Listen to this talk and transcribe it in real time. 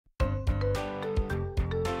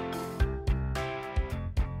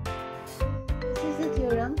This is the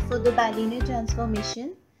theorem for the bilinear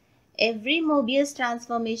transformation. Every Mobius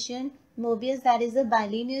transformation, Mobius that is a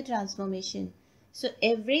bilinear transformation. So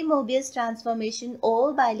every Mobius transformation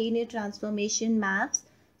or bilinear transformation maps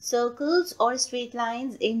circles or straight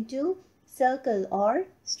lines into circle or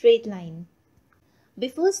straight line.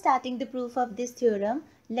 Before starting the proof of this theorem,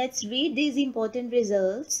 let's read these important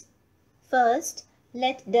results. First,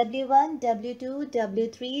 let W1, W2,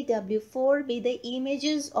 W3, W4 be the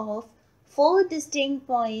images of 4 distinct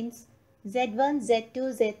points Z1, Z2,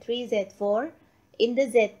 Z3, Z4 in the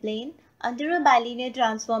Z-plane under a bilinear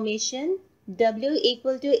transformation W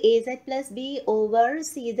equal to AZ plus B over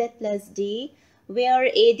CZ plus D, where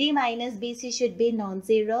AD minus BC should be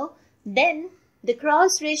non-zero. Then the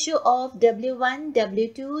cross ratio of W1,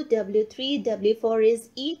 W2, W3, W4 is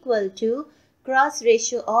equal to cross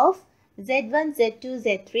ratio of Z1, Z2,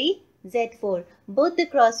 Z3, Z4. Both the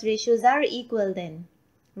cross ratios are equal then,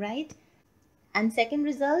 right? And second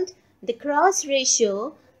result, the cross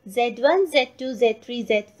ratio Z1, Z2, Z3,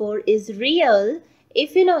 Z4 is real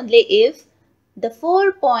if and only if the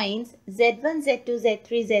 4 points Z1, Z2,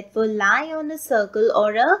 Z3, Z4 lie on a circle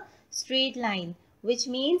or a straight line. Which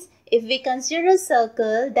means if we consider a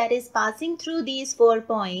circle that is passing through these 4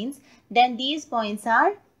 points, then these points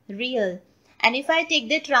are real. And if I take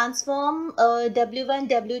the transform W1,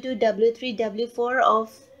 W2, W3, W4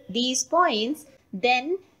 of these points,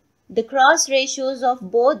 then the cross ratios of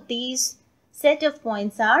both these set of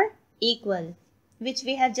points are equal, which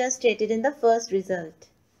we have just stated in the first result,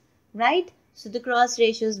 right? So the cross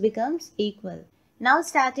ratios becomes equal. Now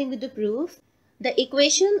starting with the proof, the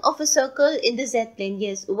equation of a circle in the Z-plane.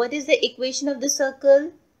 Yes, what is the equation of the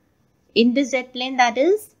circle in the Z-plane? That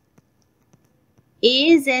is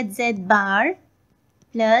AZZ bar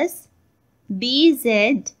plus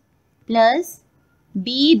BZ plus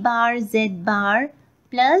B bar Z bar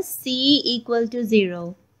plus C equal to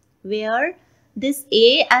 0, where this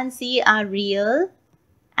A and C are real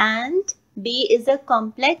and B is a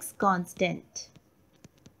complex constant.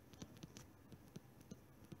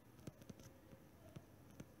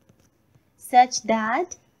 Such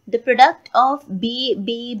that the product of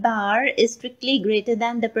B bar is strictly greater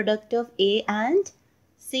than the product of A and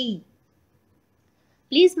C.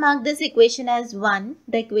 Please mark this equation as 1,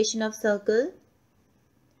 the equation of circle.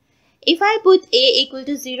 If I put A equal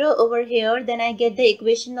to 0 over here, then I get the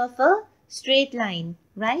equation of a straight line,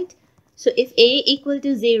 right? So if A equal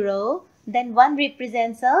to 0, then 1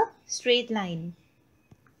 represents a straight line.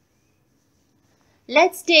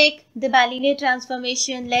 Let's take the bilinear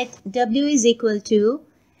transformation. Let W is equal to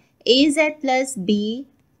AZ plus B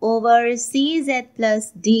over CZ plus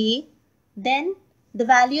D. Then the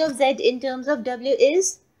value of Z in terms of W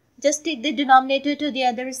is, just take the denominator to the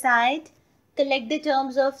other side, collect the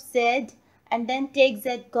terms of Z and then take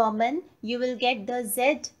Z common. You will get the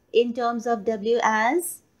Z in terms of W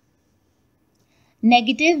as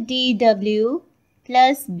negative dW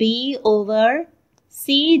plus B over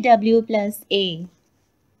CW plus A.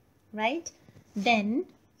 Right? Then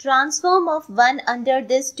transform of 1 under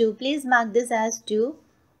this 2. Please mark this as 2.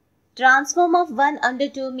 Transform of 1 under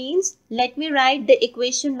 2 means, let me write the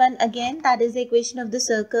equation 1 again. That is the equation of the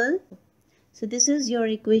circle. So this is your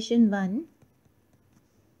equation 1.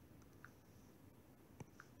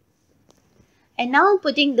 And now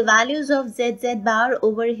putting the values of ZZ bar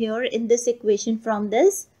over here in this equation from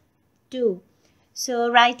this 2. So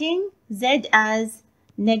writing Z as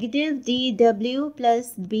negative dW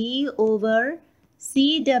plus B over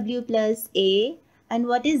CW plus A. And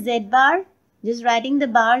what is Z bar? Just writing the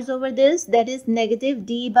bars over this, that is negative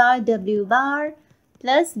D bar W bar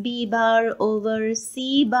plus B bar over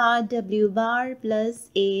C bar W bar plus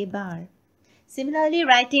A bar. Similarly,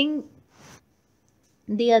 writing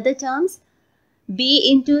the other terms,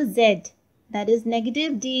 B into Z, that is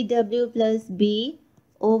negative dW plus B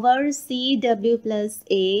over CW plus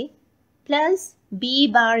A plus B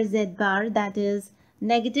bar Z bar, that is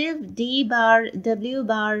negative D bar W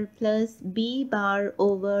bar plus B bar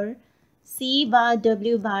over C bar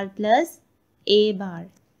W bar plus A bar.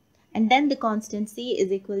 And then the constant C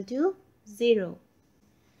is equal to 0.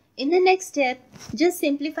 In the next step, just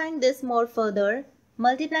simplifying this more further,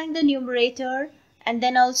 multiplying the numerator and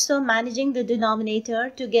then also managing the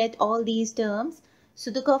denominator to get all these terms.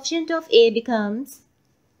 So the coefficient of A becomes,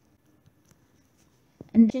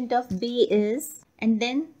 and the coefficient of B is, and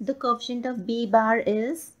then the coefficient of B bar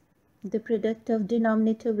is the product of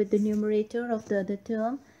denominator with the numerator of the other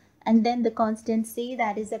term, and then the constant C,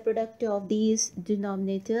 that is the product of these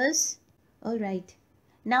denominators. Alright.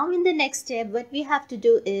 Now in the next step, what we have to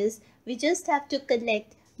do is, we just have to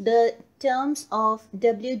collect the terms of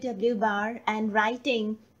WW bar and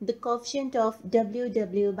writing the coefficient of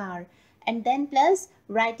WW bar, and then plus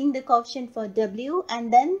writing the coefficient for W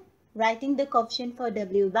and then writing the coefficient for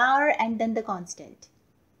W bar and then the constant.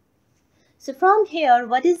 So from here,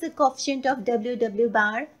 what is the coefficient of WW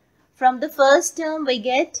bar? From the first term, we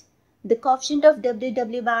get the coefficient of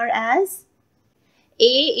WW bar as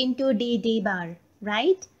A into DD bar,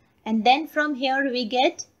 right? And then from here, we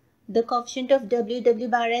get the coefficient of WW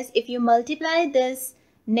bar as, if you multiply this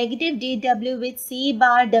negative DW with C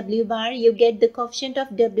bar W bar, you get the coefficient of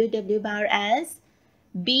WW bar as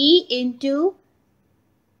B into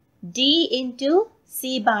D into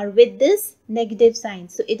C bar with this negative sign.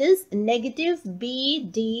 So it is negative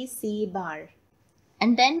BDC bar.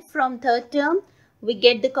 And then from third term, we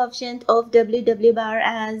get the coefficient of WW bar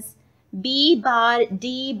as B bar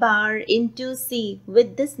D bar into C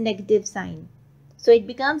with this negative sign. So it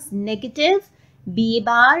becomes negative B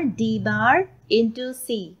bar D bar into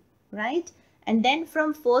C, right? And then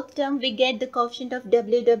from fourth term, we get the coefficient of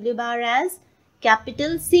WW bar as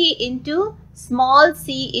capital C into small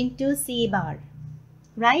c into C bar,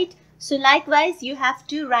 right? So likewise, you have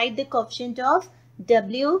to write the coefficient of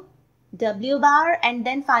W bar and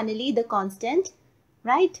then finally the constant,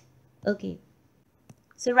 right? Okay.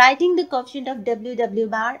 So writing the coefficient of WW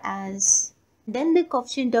bar as, then the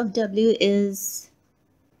coefficient of W is,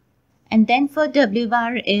 and then for W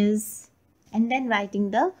bar is, and then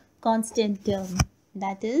writing the constant term,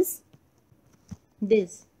 that is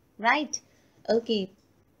this, right? Okay.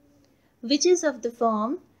 Which is of the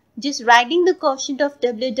form, just writing the coefficient of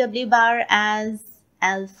WW bar as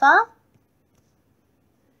alpha,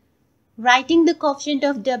 writing the coefficient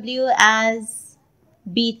of W as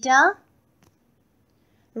beta,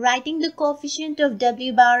 writing the coefficient of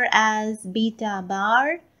W bar as beta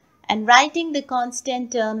bar, and writing the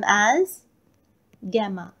constant term as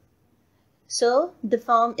gamma. So the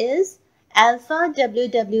form is alpha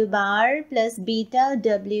WW bar plus beta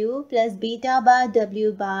W plus beta bar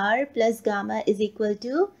W bar plus gamma is equal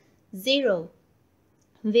to 0,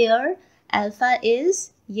 where alpha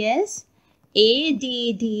is, yes,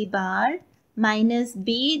 ADD bar minus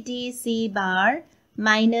BDC bar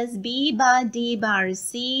minus B bar D bar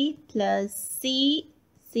C plus C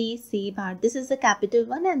bar. This is the capital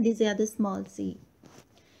one and these are the small c.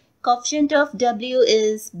 Coefficient of W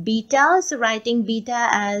is beta, so writing beta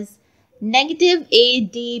as negative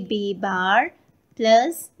ADB bar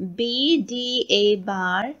plus BDA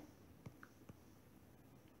bar,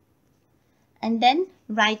 and then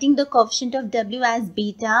writing the coefficient of W as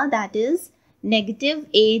beta, that is negative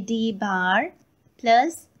AD bar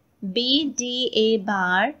plus BDA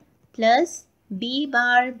bar plus B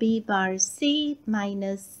bar C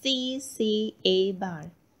minus CA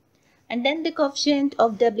bar. And then the coefficient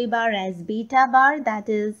of W bar as beta bar, that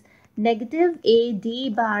is negative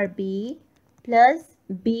AD bar B plus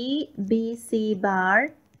BBC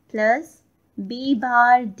bar plus B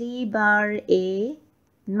bar D bar A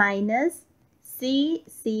minus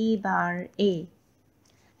CC bar A.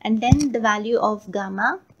 And then the value of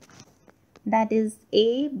gamma, that is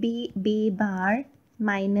AB bar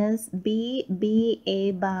minus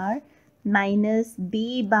BBA bar minus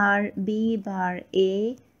B bar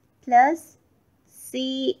A plus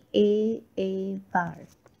CAA bar,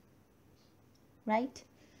 right?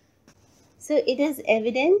 So it is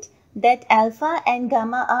evident that alpha and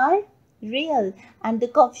gamma are real and the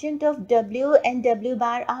coefficient of W and W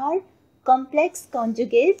bar are complex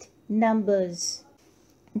conjugate numbers,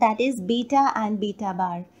 that is beta and beta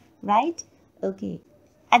bar, right? Okay.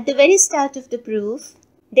 At the very start of the proof,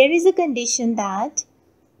 there is a condition that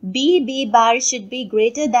BB bar should be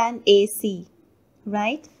greater than AC,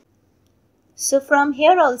 right? So from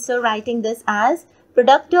here also writing this as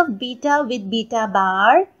product of beta with beta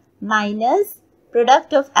bar minus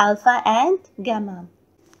product of alpha and gamma.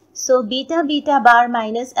 So beta bar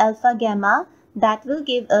minus alpha gamma, that will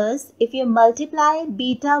give us, if you multiply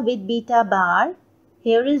beta with beta bar,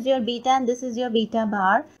 here is your beta and this is your beta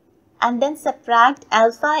bar, and then subtract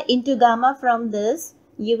alpha into gamma from this,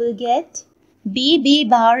 you will get BB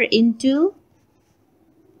bar into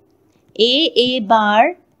AA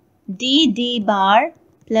bar DD bar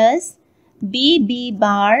plus BB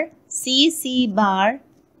bar CC bar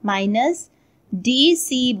minus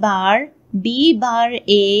DC bar B bar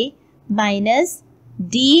A minus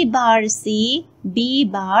D bar C B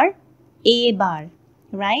bar A bar,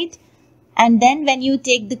 right? And then when you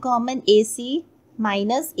take the common AC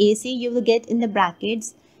minus AC, you will get in the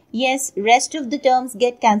brackets, yes, rest of the terms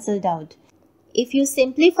get cancelled out. If you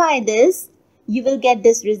simplify this, you will get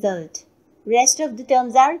this result. Rest of the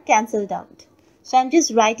terms are cancelled out. So I'm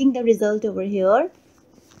just writing the result over here.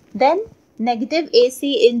 Then negative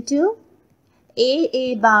AC into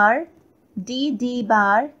AA bar, DD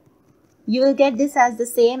bar. You will get this as the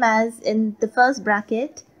same as in the first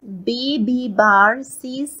bracket. BB bar,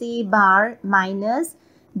 CC bar minus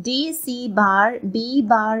DC bar, B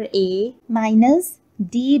bar A minus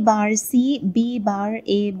D bar C, B bar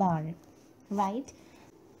A bar. Right?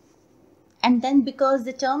 And then because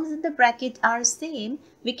the terms in the bracket are same,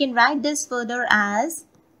 we can write this further as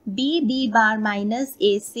BB bar minus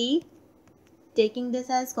AC, taking this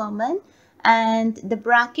as common, and the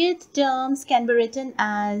bracket terms can be written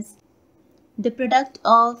as the product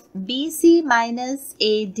of BC minus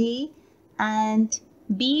AD and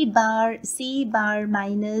B bar C bar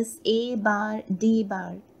minus A bar D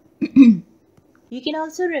bar. You can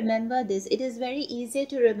also remember this. It is very easy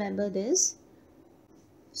to remember this.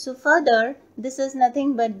 So further, this is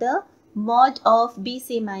nothing but the mod of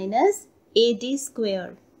BC minus AD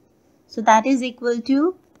square. So that is equal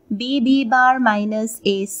to BB bar minus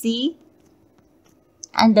AC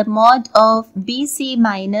and the mod of BC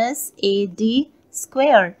minus AD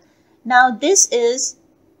square. Now this is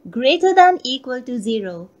greater than equal to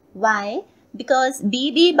 0. Why? Because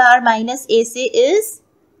BB bar minus AC is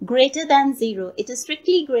greater than 0. It is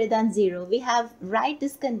strictly greater than 0. We have write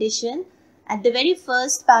this condition at the very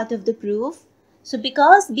first part of the proof. So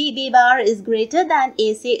because BB bar is greater than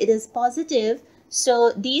AC, it is positive.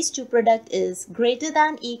 So these two product is greater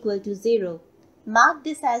than equal to 0. Mark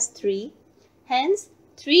this as 3. Hence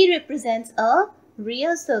 3 represents a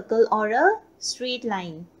real circle or a straight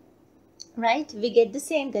line. Right? We get the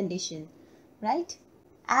same condition. Right?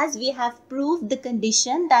 As we have proved the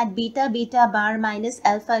condition that beta beta bar minus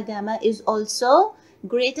alpha gamma is also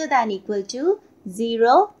greater than equal to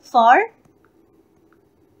 0 for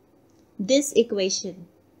this equation.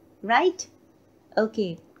 Right?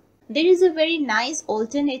 Okay. There is a very nice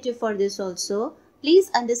alternative for this also. Please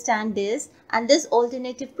understand this, and this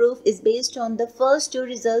alternative proof is based on the first two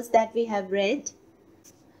results that we have read.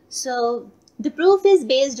 So the proof is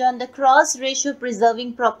based on the cross ratio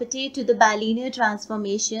preserving property to the bilinear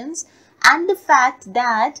transformations and the fact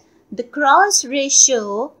that the cross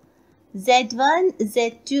ratio Z1,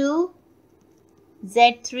 Z2,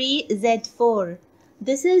 Z3, Z4,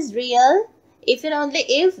 this is real if and only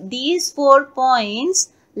if these 4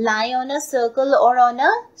 points lie on a circle or on a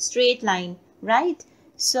straight line, right?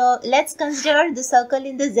 So let's consider the circle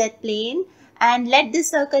in the Z plane, and let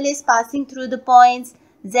this circle is passing through the points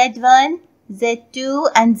Z1,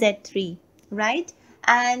 Z2 and Z3, right?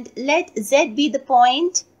 And let Z be the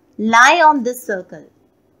point lie on this circle.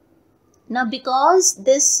 Now because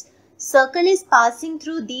this circle is passing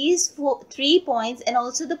through these 3 points and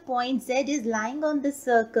also the point Z is lying on the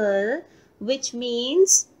circle, which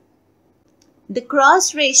means the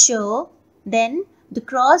cross ratio, then the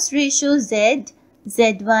cross ratio Z,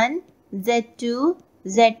 Z1, Z2,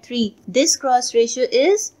 Z3, this cross ratio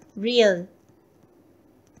is real,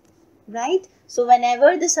 right? So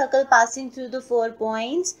whenever the circle passing through the 4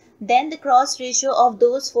 points, then the cross ratio of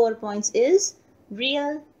those 4 points is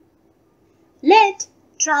real. Let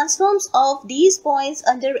transforms of these points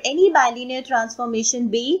under any bilinear transformation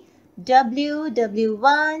be W,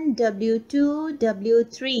 W1, W2,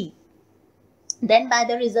 W3. Then by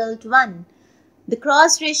the result 1, the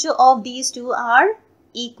cross ratio of these two are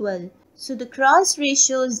equal. So the cross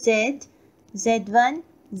ratio Z, Z1,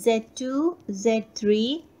 Z2,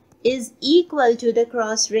 Z3 is equal to the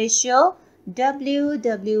cross ratio W,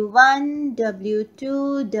 W1,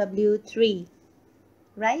 W2, W3,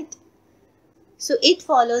 right? So it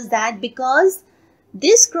follows that because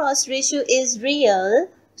this cross ratio is real,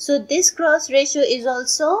 so this cross ratio is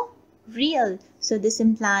also real. So this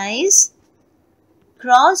implies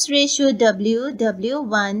cross ratio W,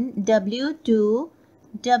 W1, W2,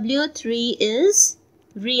 W3 is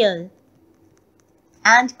real.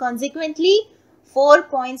 And consequently, 4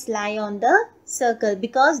 points lie on the circle.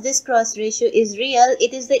 Because this cross ratio is real,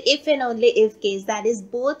 it is the if and only if case. That is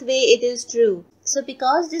both way it is true. So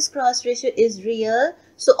because this cross ratio is real,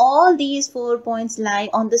 so all these 4 points lie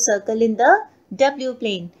on the circle in the W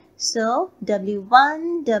plane. So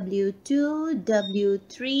W1, W2,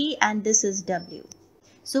 W3 and this is W.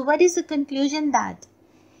 So what is the conclusion? That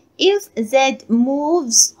if Z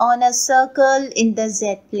moves on a circle in the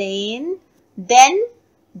Z plane, then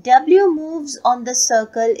W moves on the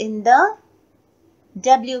circle in the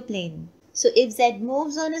W plane. So if Z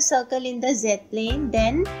moves on a circle in the Z plane,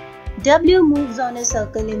 then W moves on a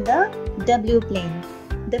circle in the W plane.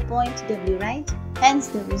 The point W, right? Hence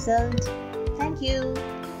the result. Thank you.